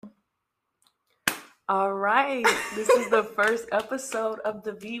All right. This is the first episode of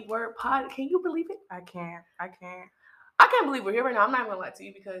the V Word Pod. Can you believe it? I can't. I can't believe we're here right now. I'm not even gonna lie to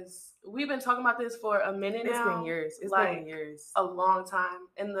you because we've been talking about this for a minute now. It's been years. A long time.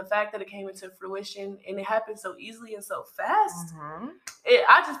 And the fact that it came into fruition and it happened so easily and so fast,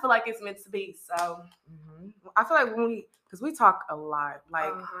 I just feel like it's meant to be. So I feel like because we talk a lot,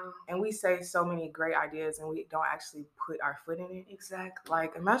 and we say so many great ideas and we don't actually put our foot in it. Exactly.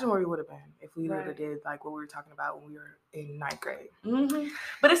 Like, imagine where we would have been if we would have did like what we were talking about when we were in ninth grade.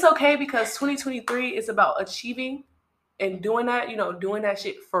 But it's okay because 2023 is about achieving and doing that, doing that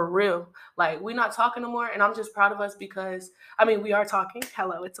shit for real. Like, we're not talking no more, and I'm just proud of us because, we are talking.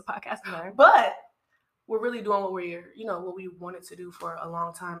 Hello, it's a podcast. Right. But we're really doing what what we wanted to do for a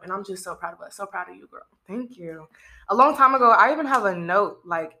long time, and I'm just so proud of us. So proud of you, girl. Thank you. A long time ago, I even have a note,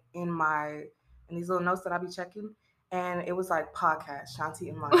 like, in these little notes that I be checking, and it was like podcast, Shanti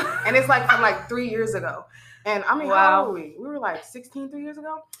and Monty. And it's like from like 3 years ago. And wow. How old were we? We were like 16 3 years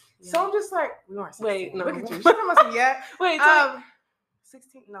ago. Yeah. So I'm just like, we weren't 16. Wait, no. Look at you. She must have yet. Wait,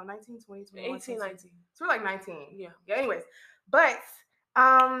 16, no, 19, 20, 21, 18, 19. So we're like 19. Yeah. Anyways, but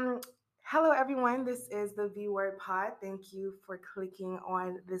hello everyone. This is the V Word Pod. Thank you for clicking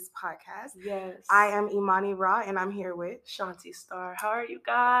on this podcast. Yes. I am Imani Ra, and I'm here with Shanti Star. How are you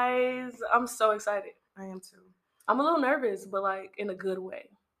guys? I'm so excited. I am too. I'm a little nervous, but like in a good way.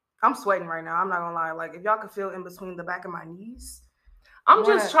 I'm sweating right now. I'm not gonna lie. Like, if y'all could feel in between the back of my knees. I'm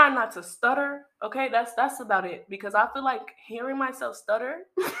just trying not to stutter. Okay, that's about it. Because I feel like hearing myself stutter,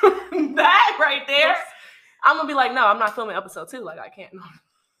 that right there, I'm gonna be like, no, I'm not filming episode 2. Like, I can't.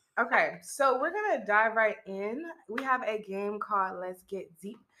 Okay, so we're gonna dive right in. We have a game called Let's Get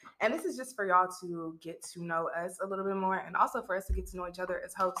Deep, and this is just for y'all to get to know us a little bit more, and also for us to get to know each other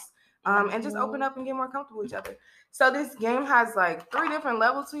as hosts, and just open up and get more comfortable with each other. So this game has like 3 different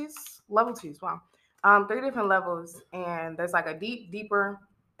level twos. Wow. 3 different levels, and there's like a deep, deeper,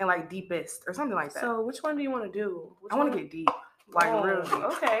 and like deepest, or something like that. So which one do you want to do? I want to get deep, like real deep.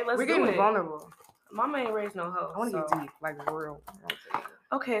 Okay, we're getting vulnerable. Mama ain't raised no hoe. I want to get deep, like real.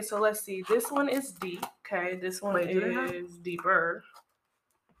 Okay, so let's see. This one is deep. Okay, this one is deeper.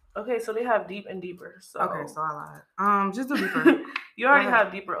 Okay, so they have deep and deeper. So okay, so I lied. Just do deeper. You already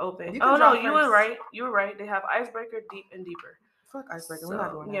have deeper open. Oh no, you were right. You were right. They have icebreaker, deep, and deeper. Fuck icebreaker. We're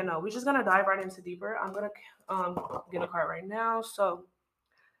not doing that. Yeah, no, we're just gonna dive right into deeper. I'm gonna get a card right now. So,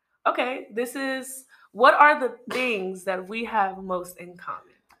 okay, this is what are the things that we have most in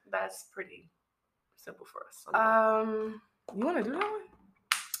common? That's pretty simple for us. You want to do that one?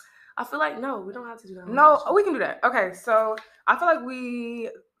 I feel like no, we don't have to do that one. No, we can do that. Okay, so I feel like we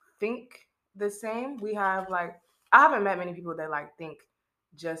think the same. We have like I haven't met many people that like think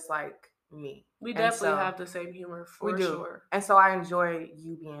just like me. We definitely have the same humor for sure. And so I enjoy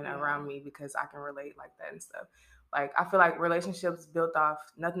you being around me because I can relate like that and stuff. Like, I feel like relationships built off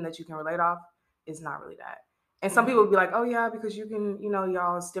nothing that you can relate off is not really that. And some people would be like, oh yeah, because you can,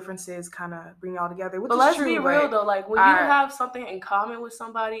 y'all's differences kind of bring y'all together. Which but is let's true, be real though. Like, when you have something in common with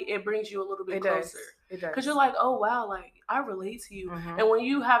somebody, it brings you a little bit closer. It does. Because you're like, oh wow, like I relate to you. Mm-hmm. And when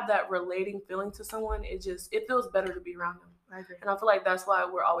you have that relating feeling to someone, it feels better to be around them. I agree. And I feel like that's why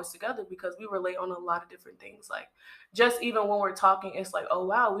we're always together, because we relate on a lot of different things. Like, just even when we're talking, it's like, oh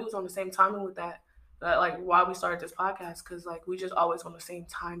wow, we was on the same timing with that. Like, why we started this podcast, because like we just always on the same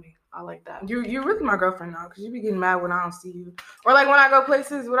timing. I like that. You're really my girlfriend now, because you be getting mad when I don't see you, or like when I go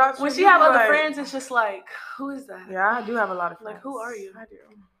places without you. When she have other friends, it's just like, who is that? Yeah, I do have a lot of friends. Like, who are you? I do.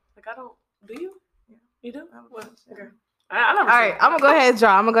 Like, I don't. Do you? Yeah. You do? What? Okay. I never. All right, I'm gonna go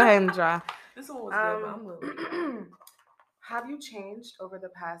ahead and draw. This one was good, but I'm little. Have you changed over the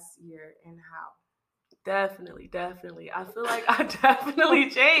past year, and how? Definitely. I feel like I definitely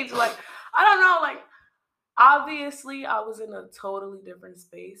changed. Like, I don't know, like, obviously I was in a totally different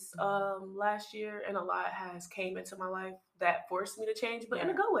space last year, and a lot has came into my life that forced me to change, but in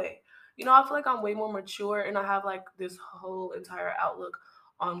a good way. I feel like I'm way more mature, and I have like this whole entire outlook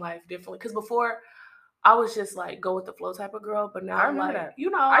on life differently. Because before, I was just like go with the flow type of girl, but now I'm like, that.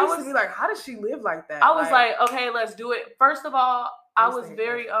 I used to be like, how does she live like that? I was like, okay, let's do it. First of all, I was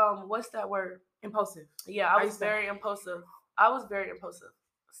very what's that word? Impulsive. Yeah, I was very impulsive.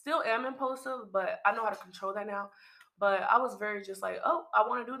 Still am impulsive, but I know how to control that now. But I was very just like, oh, I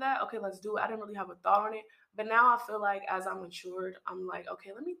want to do that. Okay, let's do it. I didn't really have a thought on it. But now I feel like as I matured, I'm like,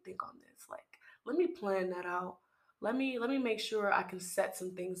 okay, let me think on this. Like, let me plan that out. Let me make sure I can set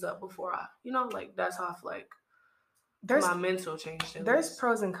some things up before I, like, that's how I feel like my mental changed. There's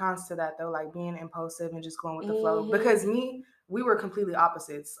pros and cons to that though, like being impulsive and just going with the flow. Because we were completely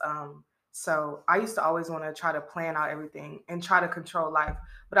opposites. So I used to always want to try to plan out everything and try to control life.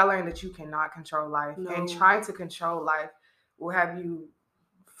 But I learned that you cannot control life. No. And trying to control life will have you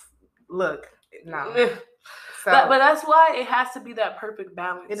look. No. So, but that's why it has to be that perfect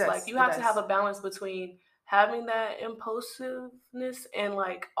balance. It does, Like you it have to does. have a balance between having that impulsiveness and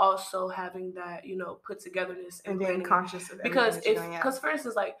like also having that, you know, put togetherness and being planning. conscious of everything Because that you're doing, for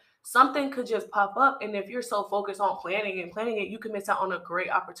instance, like something could just pop up, and if you're so focused on planning it, you can miss out on a great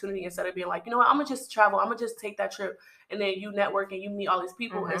opportunity instead of being like, you know what, I'm gonna just travel, I'm gonna just take that trip, and then you network and you meet all these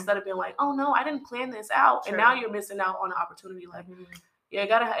people instead of being like, oh no, I didn't plan this out. True. And now you're missing out on an opportunity. Like yeah,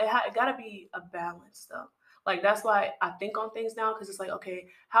 it gotta be a balance though. Like that's why I think on things now, because it's like, okay,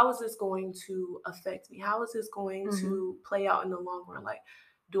 how is this going to affect me? How is this going to play out in the long run? Like,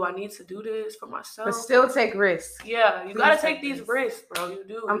 do I need to do this for myself? But still take risks. Yeah, you gotta take these risks, bro. You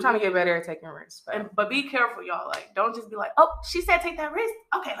do. I'm trying to get better at taking risks. But be careful, y'all. Like, don't just be like, oh, she said take that risk.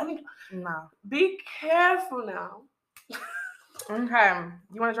 Okay, let me. No. Be careful now. Okay.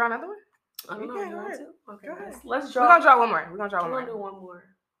 You want to draw another one? I don't know. You want to? Okay, go ahead. Let's draw. We're gonna draw one more. We're gonna do one more.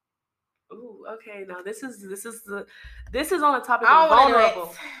 Ooh, okay. Now this is on the topic of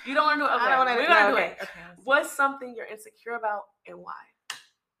vulnerable. You don't want to do it. Okay, we're gonna do it. Okay. What's something you're insecure about and why?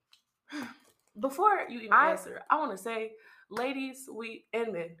 Before you even answer, I want to say, ladies,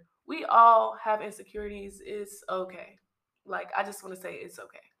 and men, we all have insecurities. It's okay. Like I just want to say it's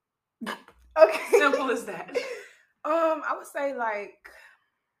okay. Okay. Simple as that. I would say like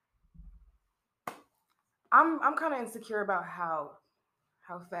I'm kind of insecure about how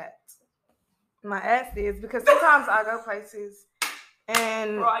fat my ass is, because sometimes I go places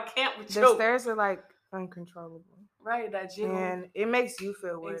and bro, I can't with the stairs are like uncontrollable. Right, that jiggle. And it makes you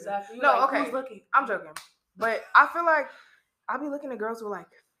feel weird. Exactly. No, like, okay. Who's looking? I'm joking. But I feel like I be looking at girls with like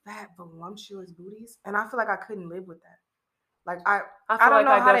fat, voluptuous booties, and I feel like I couldn't live with that. Like I don't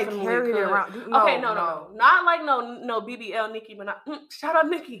know how they carry it around. No. Not like no BBL Nicki, but shout out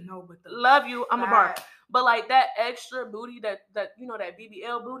Nicki. No, but love you. I'm a bar. But like that extra booty, that you know, that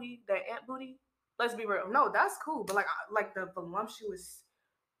BBL booty, that ant booty. Let's be real. No, that's cool. But like the voluptuous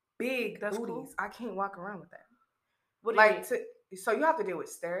big that's booties, cool. I can't walk around with that. What do you mean? So you have to deal with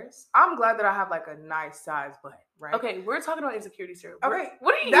stairs. I'm glad that I have like a nice size butt, right? Okay, we're talking about insecurities here. Okay,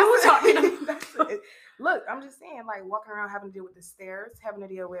 what are you talking about? Look, I'm just saying, like walking around having to deal with the stairs, having to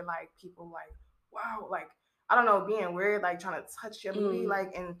deal with like people like, wow, like I don't know, being weird, like trying to touch your booty,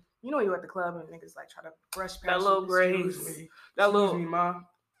 like, and you know you're at the club and niggas like try to brush past that little grace, excuse me, ma.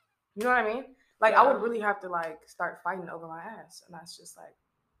 You know what I mean? Like I would really have to like start fighting over my ass, and that's just like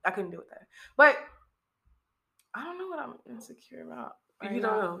I couldn't deal with that. But I don't know what I'm insecure about. You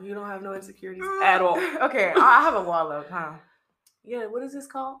don't know. You don't have no insecurities at all. Okay, I have a wall up, huh? Yeah, what is this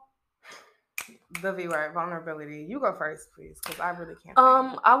called? The V word, vulnerability. You go first, please, because I really can't.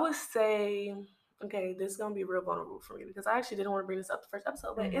 I would say, okay, this is gonna be real vulnerable for me because I actually didn't want to bring this up the first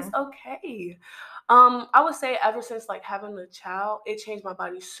episode, but it's okay. I would say ever since like having a child, it changed my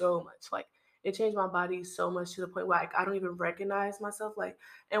body so much. Like it changed my body so much to the point where like I don't even recognize myself. Like,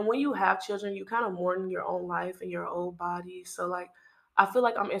 and when you have children, you kind of mourn your own life and your old body. So like, I feel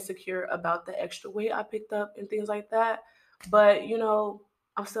like I'm insecure about the extra weight I picked up and things like that. But you know,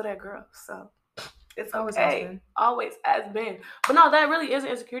 I'm still that girl, so it's okay. Always has been. But no, that really is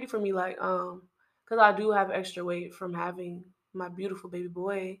an insecurity for me. Like, because I do have extra weight from having my beautiful baby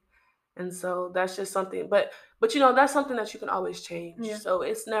boy, and so that's just something. But you know, that's something that you can always change. Yeah. So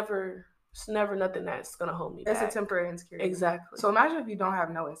it's never nothing that's gonna hold me back. It's a temporary insecurity. Exactly. So imagine if you don't have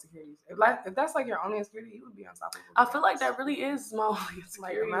no insecurities. If that's like your only insecurity, you would be unstoppable. I feel like that really is my only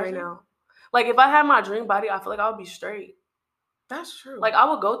insecurity right now. Like if I had my dream body, I feel like I would be straight. That's true. Like I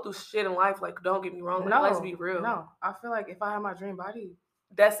would go through shit in life. Like don't get me wrong. Like, let's be real. No, I feel like if I had my dream body,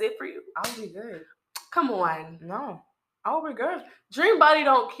 that's it for you. I would be good. Come on. No. I would be good. Dream body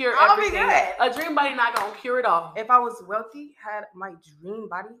don't cure everything. I'll be good. A dream body not gonna cure it all. If I was wealthy, had my dream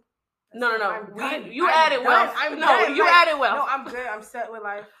body. No. You added wealth. You added wealth. No, I'm good. I'm set with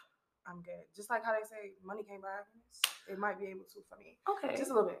life. I'm good. Just like how they say money can't buy happiness. It might be able to for me. Okay. Just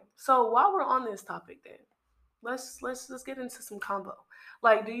a little bit. So while we're on this topic then, let's get into some combo.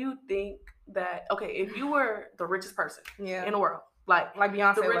 Like, do you think that if you were the richest person in the world, like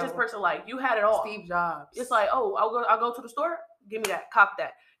Beyonce, the richest person, like you had it all, Steve Jobs, it's like, oh, I'll go to the store, give me that, cop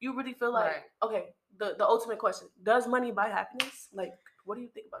that. You really feel like the ultimate question: does money buy happiness? Like, what do you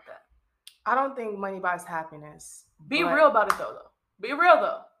think about that? I don't think money buys happiness. Be real about it though. Be real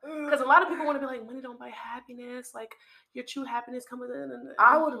though, because a lot of people want to be like, money don't buy happiness. Like your true happiness comes in.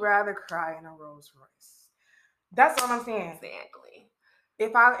 I would rather cry in a Rolls Royce. That's all I'm saying. Exactly.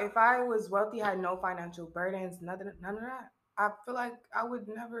 If I was wealthy, had no financial burdens, none of that, I feel like I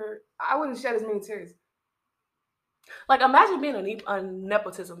wouldn't shed as many tears. Like, imagine being a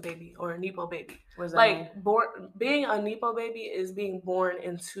nepotism baby or a nepo baby. What does that mean? Like, being a nepo baby is being born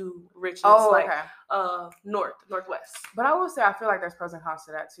into richness. Oh, like, okay. Northwest. But I will say I feel like there's pros and cons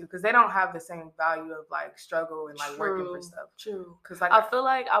to that too, because they don't have the same value of like struggle and like working for stuff. True. Because like I feel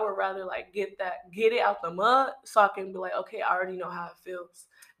like I would rather like get it out the mud, so I can be like, okay, I already know how it feels,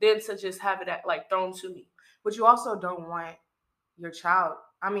 than to just have it like thrown to me. But you also don't want your child.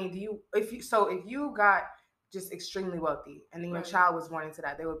 I mean, if you got just extremely wealthy and then your child was born into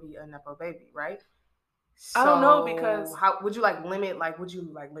that, they would be a nepo baby, right? So I don't know, because how would you limit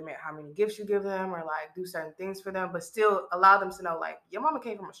how many gifts you give them, or like do certain things for them, but still allow them to know like your mama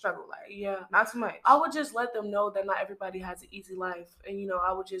came from a struggle, like not too much. I would just let them know that not everybody has an easy life, and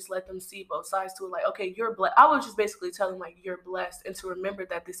I would just let them see both sides to it. Like, okay, you're blessed. I would just basically tell them like you're blessed, and to remember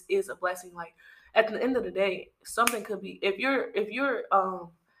that this is a blessing. Like, at the end of the day, something could be if you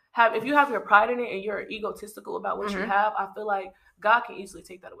have your pride in it and you're egotistical about what you have. I feel like God can easily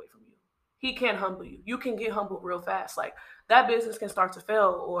take that away from you. He can't humble you. You can get humbled real fast. Like, that business can start to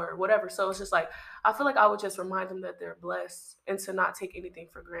fail or whatever. So it's just like, I feel like I would just remind them that they're blessed and to not take anything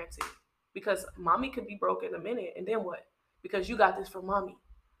for granted. Because mommy could be broke in a minute, and then what? Because you got this from mommy.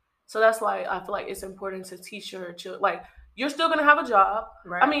 So that's why I feel like it's important to teach your children. Like, you're still gonna have a job.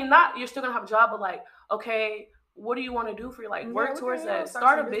 Right. I mean, not you're still gonna have a job, but like, okay, what do you want to do for your work towards that?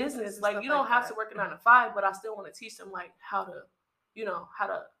 Start a business. Like, you don't have to work a 9 to 5, but I still want to teach them like how to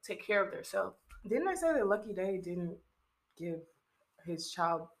take care of themselves. Didn't I say that Lucky Day didn't give his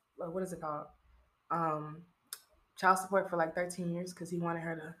child, what is it called, child support for like 13 years because he wanted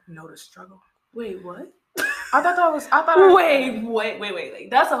her to know the struggle? Wait, what? Wait.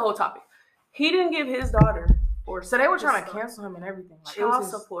 That's a whole topic. He didn't give his daughter, so they were trying to cancel him and everything. Like, child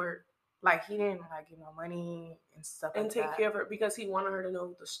support. Like, he didn't like give no money and stuff and take care of her because he wanted her to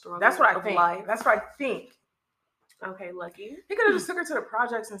know the struggle. That's what I think. Life. That's what I think. Okay, Lucky. He could have just took her to the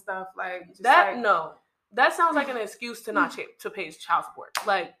projects and stuff. Like, just that. No, that sounds like an excuse to not to pay his child support.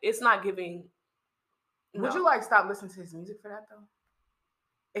 Like, it's not giving. Would you like stop listening to his music for that though?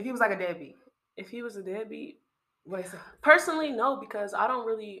 If he was like a deadbeat. If he was a deadbeat, what is it? Personally, no, because I don't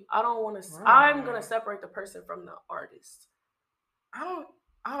want to. I'm gonna separate the person from the artist.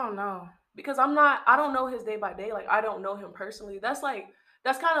 I don't know, because I don't know his day by day. Like, I don't know him personally. That's kind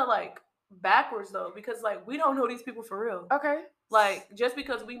of like backwards though, because like we don't know these people for real. Okay. Like, just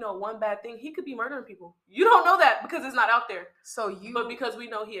because we know one bad thing, he could be murdering people. You don't know that because it's not out there. But because we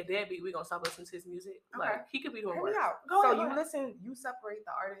know he a deadbeat, we gonna stop listening to his music. Okay. Like, he could be doing worse. You separate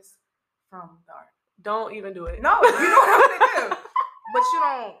the artist from the art. Don't even do it. No, you know what I'm gonna do. But you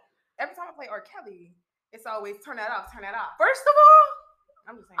don't. Every time I play R. Kelly, it's always turn that off. First of all,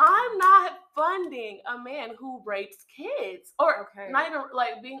 I'm just saying, I'm not funding a man who rapes kids or not even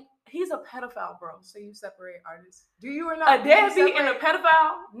like being. He's a pedophile, bro. So you separate artists? Do you or not? A deadbeat and a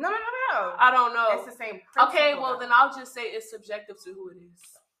pedophile? No. I don't know. It's the same principle. Okay, well then I'll just say it's subjective to who it is.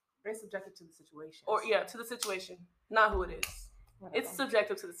 It's subjective to the situation. To the situation, not who it is. Whatever. It's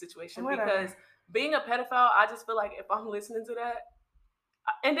subjective to the situation. Because being a pedophile, I just feel like if I'm listening to that,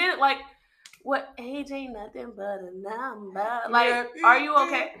 and then like, what age ain't nothing but a number? Like, are you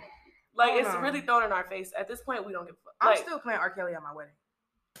okay? Like, it's really thrown in our face. At this point, we don't give a fuck. I'm still playing R. Kelly at my wedding.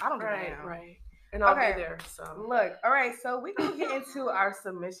 I don't give a damn. Right. And I'll be there. So look, all right. So we can get into our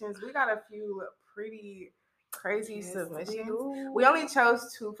submissions. We got a few pretty crazy submissions. We only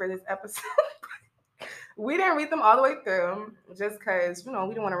chose 2 for this episode. We didn't read them all the way through just because, we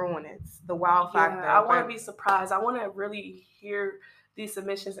didn't want to ruin it. The wow factor. I want to be surprised. I want to really hear these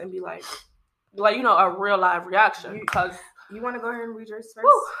submissions and be like a real live reaction. Because you want to go ahead and read yours first?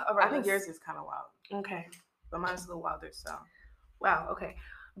 All right, I think yours is kind of wild. Okay. But mine's a little wilder, so. Wow, okay.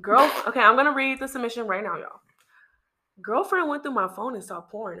 Okay, I'm going to read the submission right now, y'all. Girlfriend went through my phone and saw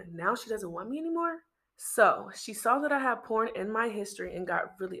porn. Now she doesn't want me anymore? So, she saw that I had porn in my history and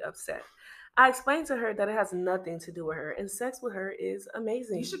got really upset. I explained to her that it has nothing to do with her, and sex with her is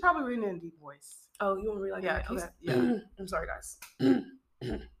amazing. You should probably read it in deep voice. Oh, you want to read like that? Okay. Yeah. I'm sorry, guys.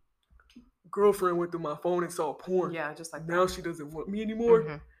 Girlfriend went through my phone and saw porn. Yeah, just like now that. She doesn't want me anymore.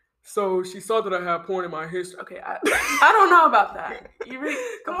 Mm-hmm. So she saw that I had porn in my history. Okay, I don't know about that. You really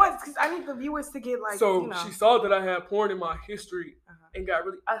come on, because I need the viewers to get like. So she saw that I had porn in my history and got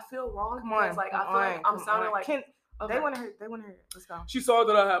really. I feel wrong. Come on, like I feel like I'm sounding like. They want to hear. They want to hear it. Let's go. She saw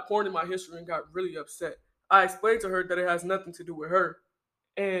that I had porn in my history and got really upset. I explained to her that it has nothing to do with her,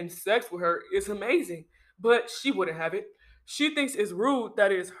 and sex with her is amazing, but she wouldn't have it. She thinks it's rude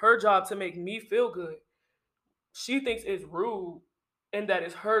that it's her job to make me feel good. She thinks it's rude and that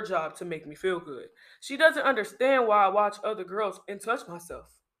it's her job to make me feel good. She doesn't understand why I watch other girls and touch myself.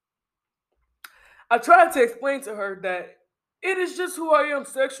 I tried to explain to her that it is just who I am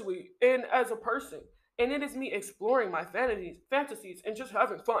sexually and as a person, and it is me exploring my fantasies, and just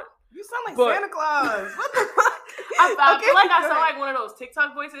having fun. You sound like But Santa Claus. What the fuck? I Okay, feel like I go sound ahead. like one of those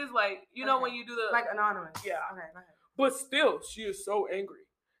TikTok voices, like you know Okay. when you do the Like anonymous. yeah. Okay, go ahead. But still, she is so angry.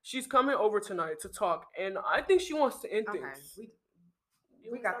 She's coming over tonight to talk, and I think she wants to end Okay, things. we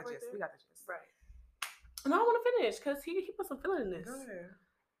wanna got stop the right gist. there? We got the gist. Right. And I don't want to finish because he put some feeling in this. Go ahead.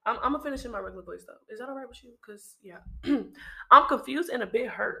 I'm gonna finish in my regular voice though. Is that all right with you? Cause yeah, I'm confused and a bit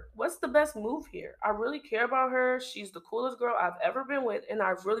hurt. What's the best move here? I really care about her. She's the coolest girl I've ever been with, and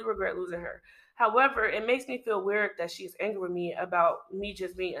I really regret losing her. However, it makes me feel weird that she's angry with me about me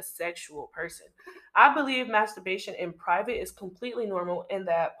just being a sexual person. I believe masturbation in private is completely normal, and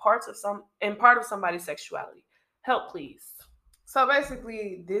that part of somebody's sexuality. Help, please. So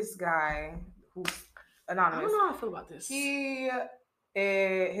basically, this guy who's I anonymous, don't know how I feel about this.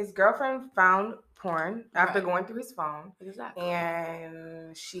 his girlfriend found porn after Right. going through his phone, Exactly.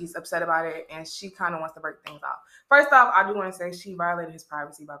 and she's upset about it, and she kind of wants to break things off. First off, I do want to say she violated his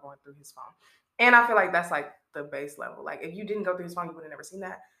privacy by going through his phone, and I feel like that's like the base level. Like if you didn't go through his phone, you would have never seen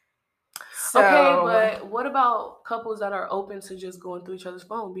that. So, Okay, but what about couples that are open to just going through each other's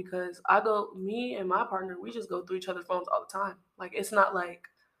phone? Because me and my partner, we just go through each other's phones all the time. Like because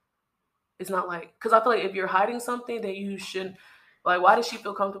I feel like if you're hiding something, that you shouldn't. Like, why does she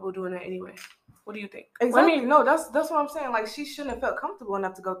feel comfortable doing that anyway? What do you think? Exactly. No, that's what I'm saying. Like she shouldn't have felt comfortable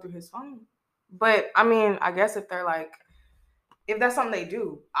enough to go through his phone. But I mean, I guess if they're like, if that's something they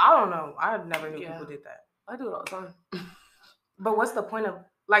do, I don't know. I never knew people did that. I do it all the time. But what's the point of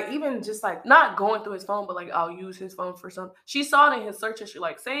like even just like not going through his phone, but like I'll use his phone for something. She saw it in his search history.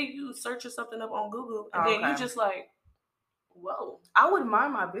 Like, say you searching something up on Google, and then you just like, whoa. I wouldn't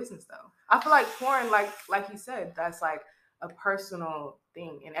mind my business though. I feel like porn, like he said, that's like a personal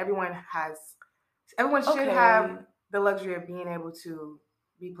thing, and everyone should have the luxury of being able to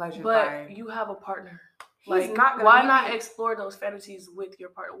be pleasured but by. You have a partner. Like, why not explore those fantasies with your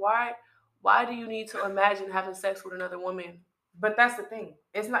partner? Why do you need to imagine having sex with another woman? But that's the thing.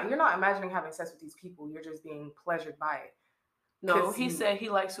 It's not. You're not imagining having sex with these people. You're just being pleasured by it. No, he said he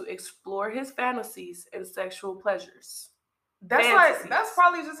likes to explore his fantasies and sexual pleasures. That's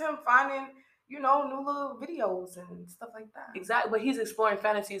probably just him finding, new little videos and stuff like that. Exactly, but he's exploring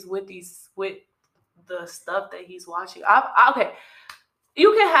fantasies with the stuff that he's watching. Okay,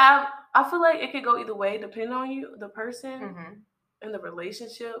 you can have. I feel like it could go either way depending on you, the person, and the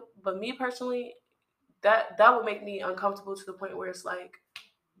relationship. But me personally, that would make me uncomfortable to the point where it's like,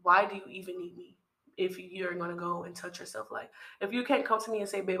 why do you even need me if you're gonna go and touch yourself? Like, if you can't come to me and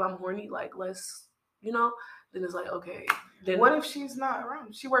say, babe, I'm horny, like, let's, then it's like, okay. Then what if she's not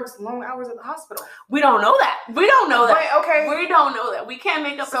around? She works long hours at the hospital. We don't know that. We don't know that. Okay. We don't know that. We can't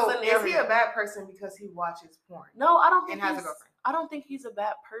make up a scenario. Is he a bad person because he watches porn? No, I don't think and has a girlfriend. I don't think he's a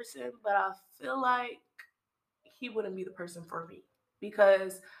bad person, but I feel like he wouldn't be the person for me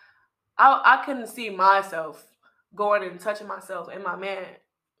because I couldn't see myself going and touching myself and my man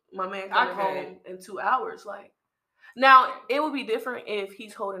coming home in 2 hours. Like, now it would be different if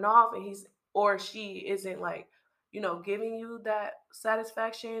he's holding off and or she isn't like, giving you that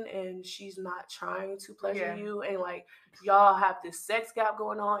satisfaction and she's not trying to pleasure you, and like y'all have this sex gap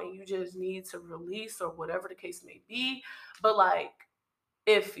going on and you just need to release or whatever the case may be. But like,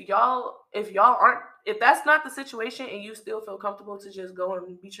 if that's not the situation and you still feel comfortable to just go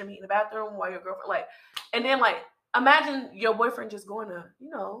and beat your meat in the bathroom while your girlfriend, like, and then like imagine your boyfriend just going to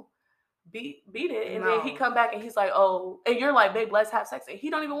beat it, and then he come back and he's like, oh, and you're like, babe, let's have sex, and he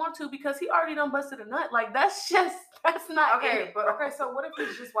don't even want to because he already done busted a nut. Like, that's not okay. But okay, so what if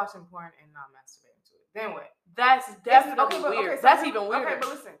he's just watching porn and not masturbating to it? Then what? That's definitely weird. So that's even weirder. Okay, but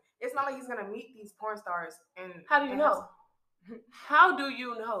listen, it's not like he's gonna meet these porn stars and how do you know? How do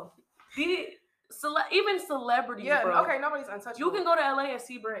you know? Even celebrities, bro. Okay, nobody's untouchable. You can go to LA and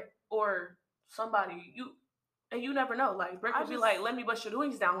see Brett or somebody, and you never know. Like, Brett could be like, let me bust your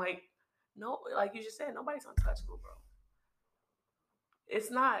wings down. Like, no, like you just said, nobody's untouchable, bro.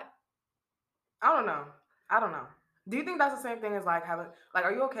 It's not. I don't know. Do you think that's the same thing as like having, like,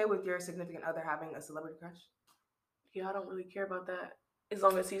 are you okay with your significant other having a celebrity crush? Yeah, I don't really care about that. As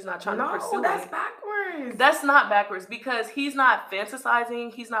long as he's not trying to pursue it. That's backwards. That's not backwards because he's not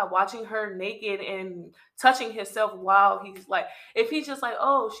fantasizing. He's not watching her naked and touching himself while he's like, if he's just like,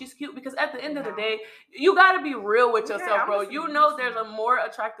 oh, she's cute. Because at the end of the day, you got to be real with yourself, bro. There's a more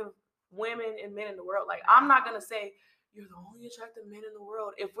attractive women and men in the world. Like, I'm not going to say you're the only attractive men in the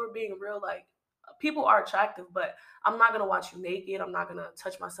world. If we're being real, like, people are attractive, but I'm not gonna watch you naked. I'm not gonna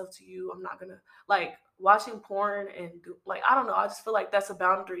touch myself to you. I'm not gonna like watching porn and do, like I don't know. I just feel like that's a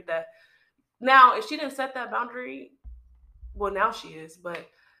boundary that now if she didn't set that boundary, well now she is, but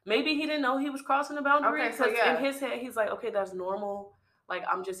maybe he didn't know he was crossing the boundary Okay, so because in his head he's like, okay, that's normal. Like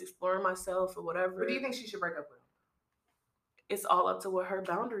I'm just exploring myself or whatever. But do you think she should break up with him? It's all up to what her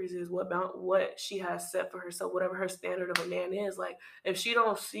boundaries is, what she has set for herself, whatever her standard of a man is. Like if she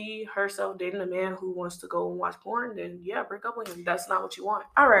don't see herself dating a man who wants to go and watch porn, then yeah, break up with him. That's not what you want.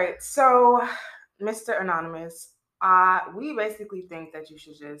 All right, so Mr. Anonymous, we basically think that you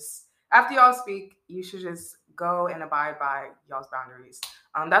should just, after y'all speak, you should just go and abide by y'all's boundaries.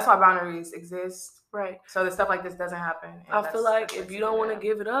 That's why boundaries exist, right? So the stuff like this doesn't happen. I feel like if you don't want to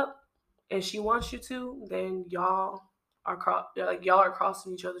give it up and she wants you to, then y'all are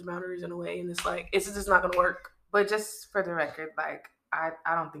crossing each other's boundaries in a way, and it's like it's just not gonna work. But just for the record, like I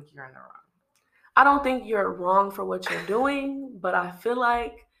don't think you're in the wrong. I don't think you're wrong for what you're doing, but I feel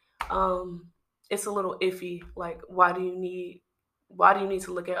like it's a little iffy. Like why do you need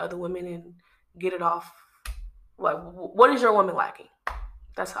to look at other women and get it off? Like what is your woman lacking?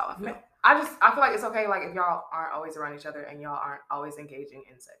 That's how I feel. I feel like it's okay, like if y'all aren't always around each other and y'all aren't always engaging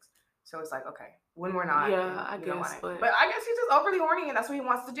in sex. So it's like, okay, when we're not, yeah, I guess. But I guess he's just overly horny and that's what he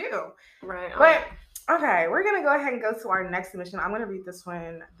wants to do. Right. But okay, we're gonna go ahead and go to our next submission. I'm gonna read this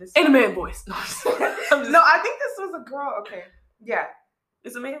one. In a man voice. No, I think this was a girl. Okay. Yeah.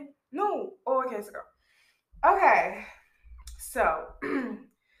 It's a man? No. Oh, okay, it's a girl. Okay. So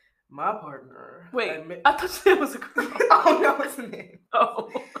my partner. Wait, I thought it was a girl. Oh no, it's a man. Oh.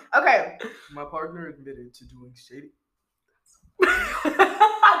 Okay. My partner admitted to doing shady.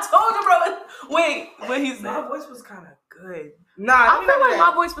 I told you, bro. Wait, what he said? My voice was kind of good. Nah, I feel like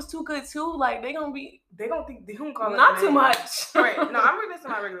my voice was too good too. Like they don't call it not too much. Right. No, I'm reading this in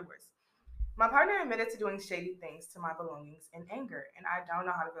my regular voice. My partner admitted to doing shady things to my belongings in anger, and I don't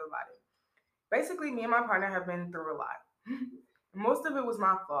know how to feel about it. Basically, me and my partner have been through a lot. Most of it was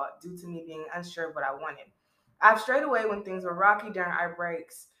my fault due to me being unsure of what I wanted. I've strayed away when things were rocky during our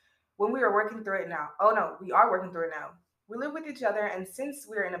breaks. When we are working through it now. Oh no, we are working through it now. We live with each other, and since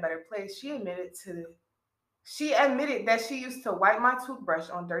we're in a better place, she admitted that she used to wipe my toothbrush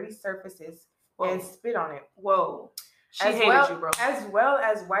on dirty surfaces and spit on it. Whoa. She hated you, bro. As well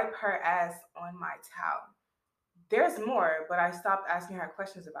as wipe her ass on my towel. There's more, but I stopped asking her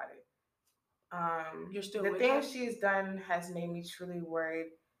questions about it. You're still the with things her? she's done has made me truly worried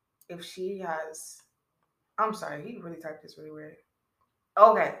if she has. I'm sorry, he really typed this really weird.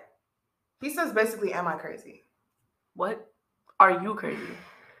 Okay. He says basically, am I crazy? What? Are you crazy?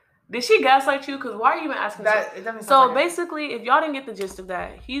 Did she gaslight you? Because why are you even asking that? So basically, if y'all didn't get the gist of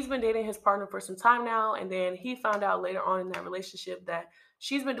that, he's been dating his partner for some time now, and then he found out later on in that relationship that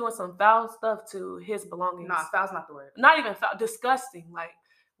she's been doing some foul stuff to his belongings. Nah, foul's not the word. Not even foul. Disgusting. Like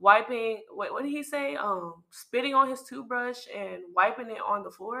wiping. What did he say? Spitting on his toothbrush and wiping it on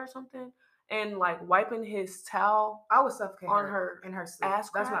the floor or something, and like wiping his towel. I was suffocating on her in her sleep. ass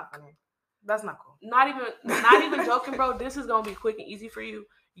crack. That's not funny. That's not cool. Not even joking, bro. This is gonna be quick and easy for you.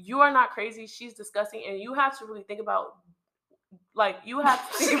 You are not crazy. She's disgusting, and you have to really think about. Like you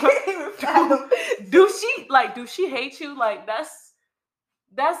have to think about. Do she hate you? Like that's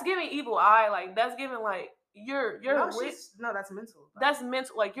giving evil eye. Like that's giving like you're no, that's mental. That's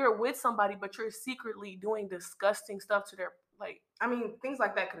mental. Like you're with somebody, but you're secretly doing disgusting stuff to their like. I mean, things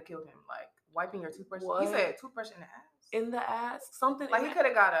like that could have killed him. Like wiping your toothbrush. What? He said toothbrush in the ass. In the ass, something like he could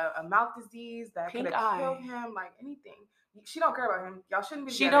have got a mouth disease that could have killed him. Like anything. She don't care about him. Y'all shouldn't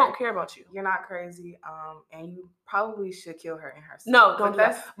be. She don't care about you. You're not crazy. And you probably should kill her in her sleep. No, don't do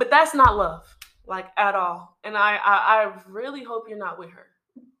that. But that's not love, like at all. And I really hope you're not with her,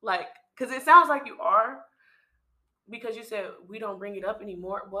 like, because it sounds like you are, because you said we don't bring it up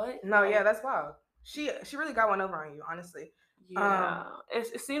anymore. What? No, yeah, that's wild. She really got one over on you, honestly. Yeah,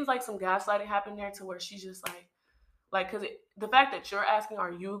 it seems like some gaslighting happened there to where she's just like, because the fact that you're asking,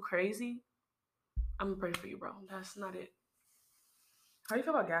 are you crazy? I'm gonna pray for you, bro. That's not it. How do you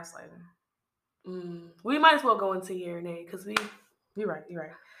feel about gaslighting? We might as well go into year and A because You're right.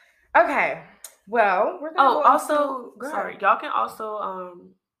 Okay. Well, we're gonna sorry, y'all can also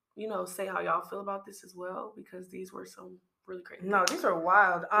say how y'all feel about this as well, because these were some really crazy. No, these are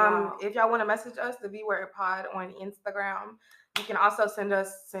wild. If y'all want to message us, the Ep1 on Instagram. You can also send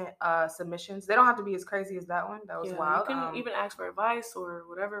us submissions. They don't have to be as crazy as that one. That was wild. You can even ask for advice or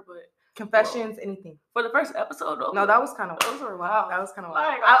whatever, but confessions, anything. For the first episode, though. No, that was kind of wild. Those were wild. That was kind of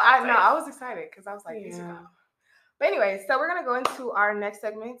wild. I was excited because I was like, these are kind of. But anyway, so we're gonna go into our next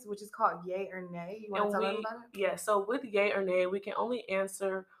segment, which is called Yay or Nay. You want to tell them about it? Yeah. So with Yay or Nay, we can only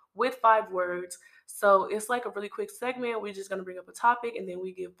answer with 5 words. So it's like a really quick segment. We're just going to bring up a topic and then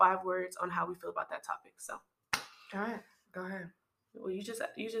we give 5 words on how we feel about that topic. So, all right, go ahead. Well, you just said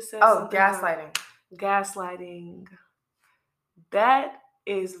gaslighting. Gaslighting. That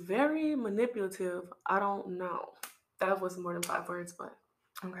is very manipulative. I don't know. That was more than 5 words, but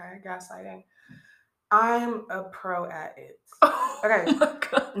okay, gaslighting. I'm a pro at it. Okay. Oh my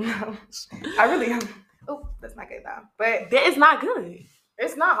God. No, I really am. Oh, that's not good though. But that is not good.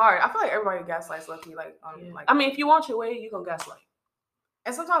 It's not hard. I feel like everybody gaslights lucky. Like, like. I mean, if you want your way, you're gonna gaslight.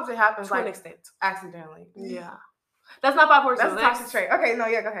 And sometimes it happens to an extent, accidentally. Yeah, that's not 5 words. That's a toxic trait. Okay, no,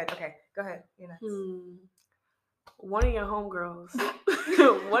 yeah, go ahead. Okay, go ahead. You're next. One of your homegirls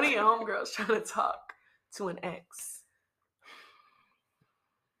trying to talk to an ex.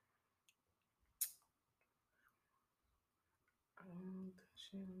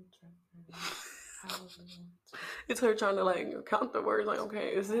 It's her trying to like count the words. Like, okay,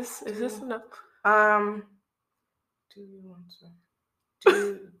 is this enough? Do you want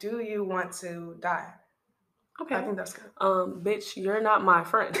to? Do you want to die? Okay, I think that's good. Bitch, you're not my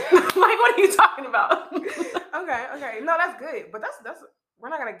friend. Like, what are you talking about? Okay. No, that's good. But that's we're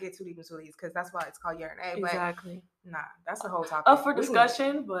not gonna get too deep into these because that's why it's called Yeah and A. Exactly. But nah, that's the whole topic. Up for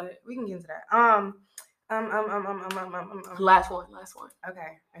discussion, but we can get into that. Last one.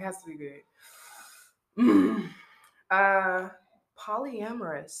 Okay, it has to be good.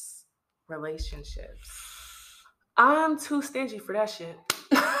 Polyamorous relationships. I'm too stingy for that shit.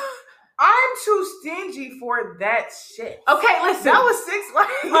 I'm too stingy for that shit. Okay, listen. That was 6 words.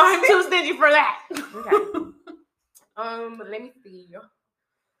 I'm too stingy for that. Okay. Let me see.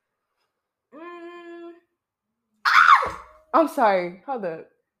 I'm sorry. Hold up.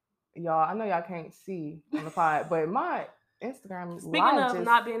 Y'all, I know y'all can't see on the pod, but my Instagram Speaking of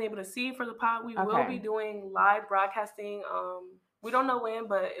not being able to see for the pod, we will be doing live broadcasting. We don't know when,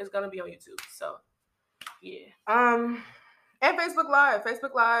 but it's gonna be on YouTube. So yeah. And Facebook Live,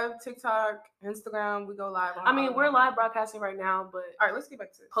 TikTok, Instagram. We go live on. I mean, we're live broadcasting right now, but all right, let's get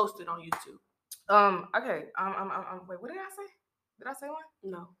back to it. Post it on YouTube. Okay. Wait, what did I say? Did I say one?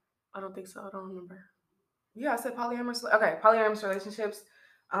 No, I don't think so. I don't remember. Yeah, I said polyamorous. Okay, polyamorous relationships.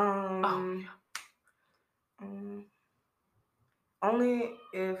 Only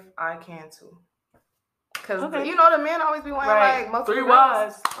if I can too. Because you know the men always be wanting like multiple 3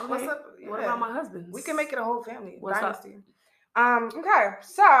 wives. Okay. What's up? Yeah. What about my husband? We can make it a whole family dynasty. Up? Okay,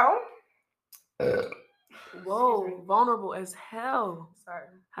 so. Whoa, vulnerable as hell. Sorry.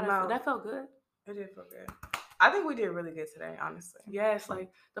 That felt good. It did feel good. I think we did really good today, honestly. Yes,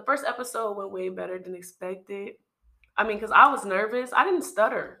 like the first episode went way better than expected. I mean, because I was nervous. I didn't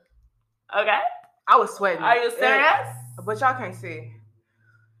stutter. Okay? I was sweating. Are you serious? But y'all can't see.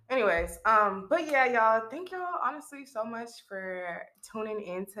 Anyways, but yeah, y'all, thank y'all honestly so much for tuning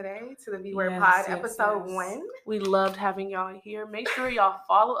in today to the V Word Pod episode 1. We loved having y'all here. Make sure y'all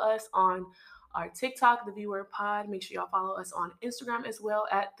follow us on our TikTok, the V Word Pod. Make sure y'all follow us on Instagram as well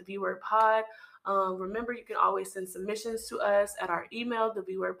at the V Word Pod. Remember, you can always send submissions to us at our email,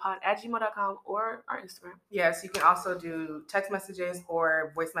 thevwordpod@gmail.com, or our Instagram. Yes, you can also do text messages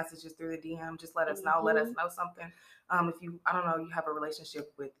or voice messages through the DM. Just let us know. Let us know something. If you, I don't know, you have a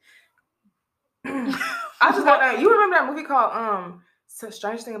relationship with. I just got you remember that movie called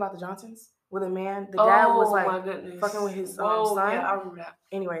Strange Thing About the Johnsons? With a man, the dad was like fucking with his son. Yeah, I remember that.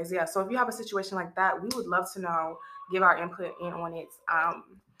 Anyways, yeah. So if you have a situation like that, we would love to know. Give our input in on it.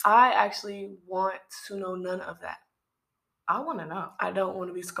 I actually want to know none of that. I want to know. I don't want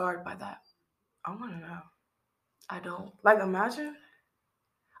to be scarred by that. I want to know. I don't. Like, imagine.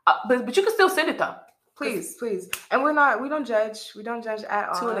 But you can still send it though. Please. And we don't judge. We don't judge at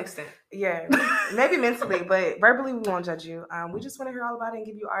all. To an extent. Yeah. Maybe mentally, but verbally we won't judge you. We just want to hear all about it and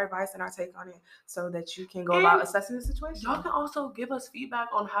give you our advice and our take on it so that you can go about assessing the situation. Y'all can also give us feedback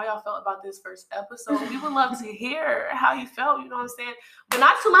on how y'all felt about this first episode. We would love to hear how you felt, you know what I'm saying? But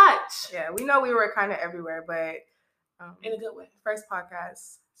not too much. Yeah, we know we were kind of everywhere, but in a good way. First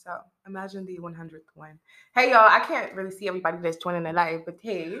podcast. So imagine the 100th one. Hey, y'all, I can't really see everybody that's joining the live, but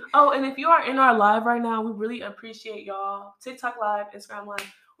hey. Oh, and if you are in our live right now, we really appreciate y'all. TikTok live, Instagram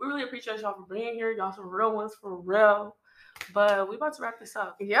live. We really appreciate y'all for being here. Y'all some real ones for real. But we about to wrap this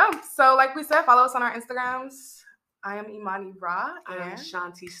up. Yeah. So like we said, follow us on our Instagrams. I am Imani Ra. I am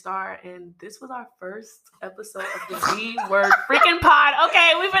Shanti Star. And this was our first episode of the V Word freaking pod.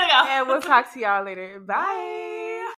 Okay, we finna go. And we'll talk to y'all later. Bye.